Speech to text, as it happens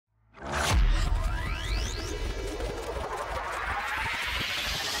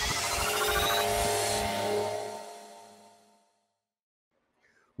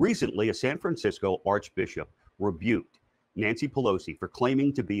Recently, a San Francisco archbishop rebuked Nancy Pelosi for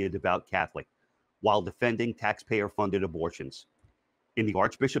claiming to be a devout Catholic while defending taxpayer-funded abortions. In the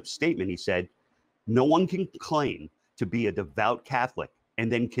archbishop's statement, he said, "No one can claim to be a devout Catholic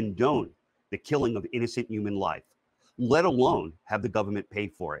and then condone the killing of innocent human life, let alone have the government pay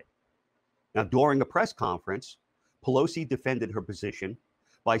for it." Now, during a press conference, Pelosi defended her position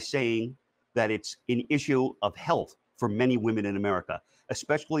by saying that it's an issue of health for many women in America,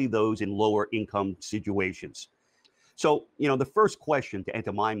 especially those in lower income situations. So, the first question to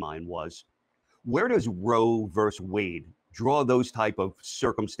enter my mind was, where does Roe versus Wade draw those type of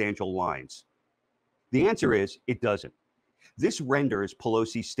circumstantial lines? The answer is it doesn't. This renders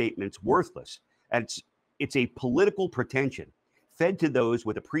Pelosi's statements worthless, and it's a political pretension fed to those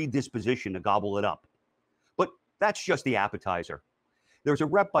with a predisposition to gobble it up. But that's just the appetizer. There's a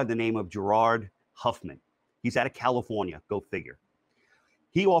rep by the name of Gerard Huffman. He's out of California, go figure.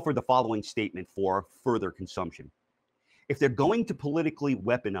 He offered the following statement for further consumption. If they're going to politically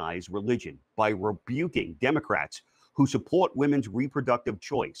weaponize religion by rebuking Democrats who support women's reproductive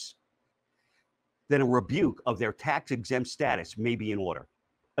choice, then a rebuke of their tax-exempt status may be in order.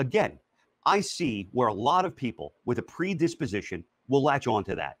 Again, I see where a lot of people with a predisposition will latch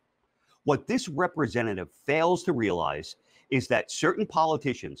onto that. What this representative fails to realize is that certain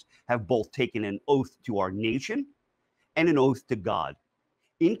politicians have both taken an oath to our nation and an oath to God.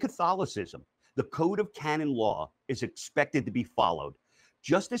 In Catholicism, the code of canon law is expected to be followed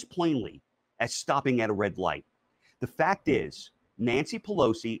just as plainly as stopping at a red light. The fact is, Nancy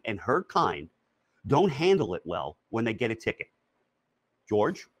Pelosi and her kind don't handle it well when they get a ticket.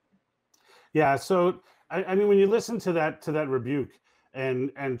 George? Yeah, so I mean, when you listen to that rebuke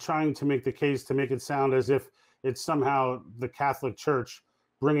and trying to make the case to make it sound as if it's somehow the Catholic Church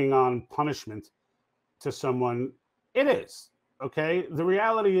bringing on punishment to someone, it is. Okay, the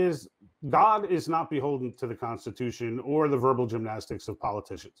reality is God is not beholden to the Constitution or the verbal gymnastics of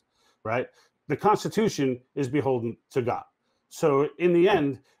politicians, right? The Constitution is beholden to God. So in the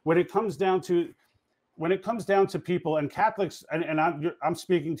end, when it comes down to people and Catholics, and I'm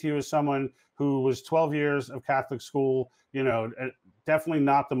speaking to you as someone who was 12 years of Catholic school, definitely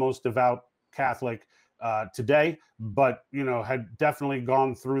not the most devout Catholic today, but had definitely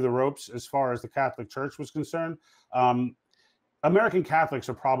gone through the ropes as far as the Catholic Church was concerned. American Catholics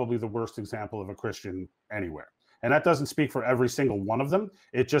are probably the worst example of a Christian anywhere. And that doesn't speak for every single one of them.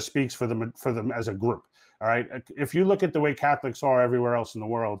 It just speaks for them as a group. All right. If you look at the way Catholics are everywhere else in the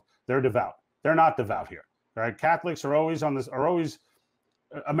world, they're devout. They're not devout here. All right. Catholics are always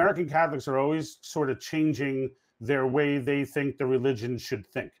American Catholics are always sort of changing their way they think the religion should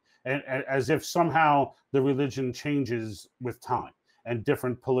think. And as if somehow the religion changes with time and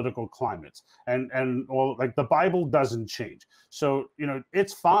different political climates and all, like the Bible doesn't change. So,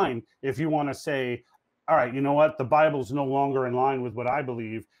 it's fine if you want to say, all right, you know what, the Bible's no longer in line with what I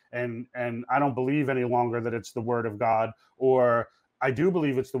believe, and I don't believe any longer that it's the word of God, or I do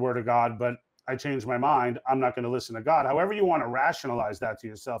believe it's the word of God, but I changed my mind. I'm not going to listen to God. However you want to rationalize that to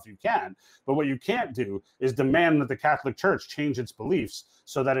yourself, you can. But what you can't do is demand that the Catholic Church change its beliefs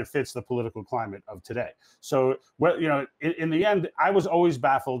so that it fits the political climate of today. So, in the end, I was always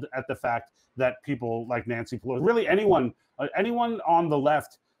baffled at the fact that people like Nancy Pelosi, really anyone on the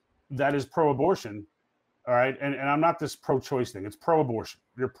left that is pro-abortion, all right, and I'm not this pro-choice thing. It's pro-abortion.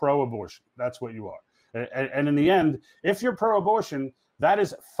 You're pro-abortion. That's what you are. And in the end, if you're pro-abortion, that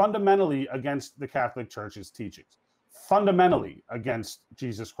is fundamentally against the Catholic Church's teachings, fundamentally against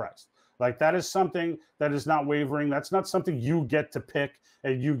Jesus Christ. Like, that is something that is not wavering. That's not something you get to pick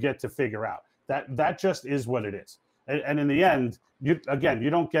and you get to figure out. That just is what it is. And in the end, you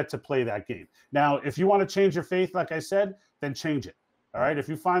don't get to play that game. Now, if you want to change your faith, like I said, then change it. All right. If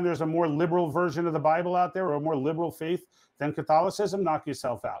you find there's a more liberal version of the Bible out there or a more liberal faith than Catholicism, knock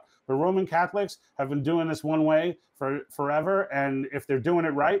yourself out. But Roman Catholics have been doing this one way for forever. And if they're doing it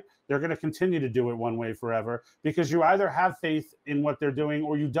right, they're going to continue to do it one way forever, because you either have faith in what they're doing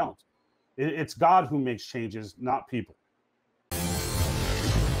or you don't. It's God who makes changes, not people.